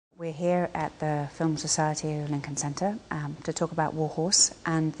We're here at the Film Society of Lincoln Center to talk about Warhorse,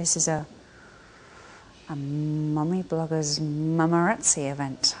 and this is a mummy bloggers mummerazzi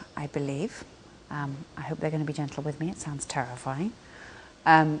event, I believe. I hope they're going to be gentle with me. It sounds terrifying.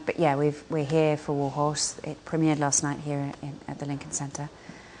 But yeah, we're here for Warhorse. It premiered last night here at the Lincoln Center,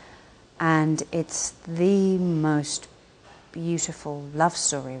 and it's the most beautiful love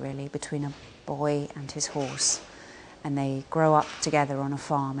story, really, between a boy and his horse. And they grow up together on a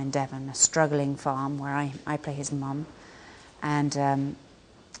farm in Devon, a struggling farm where I play his mum. And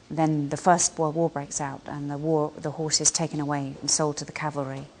then the First World War breaks out, and the horse is taken away and sold to the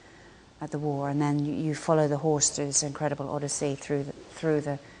cavalry at the war. And then you follow the horse through this incredible odyssey through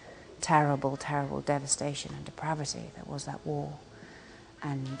the terrible, terrible devastation and depravity that was that war.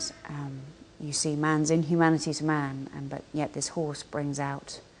 And you see man's inhumanity to man, but yet this horse brings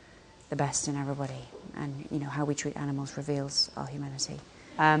out the best in everybody. And you know, how we treat animals reveals our humanity.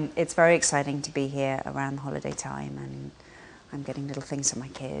 It's very exciting to be here around the holiday time, and I'm getting little things for my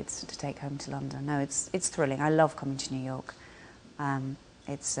kids to take home to London. No, it's thrilling. I love coming to New York.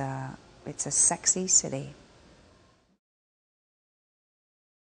 It's a sexy city.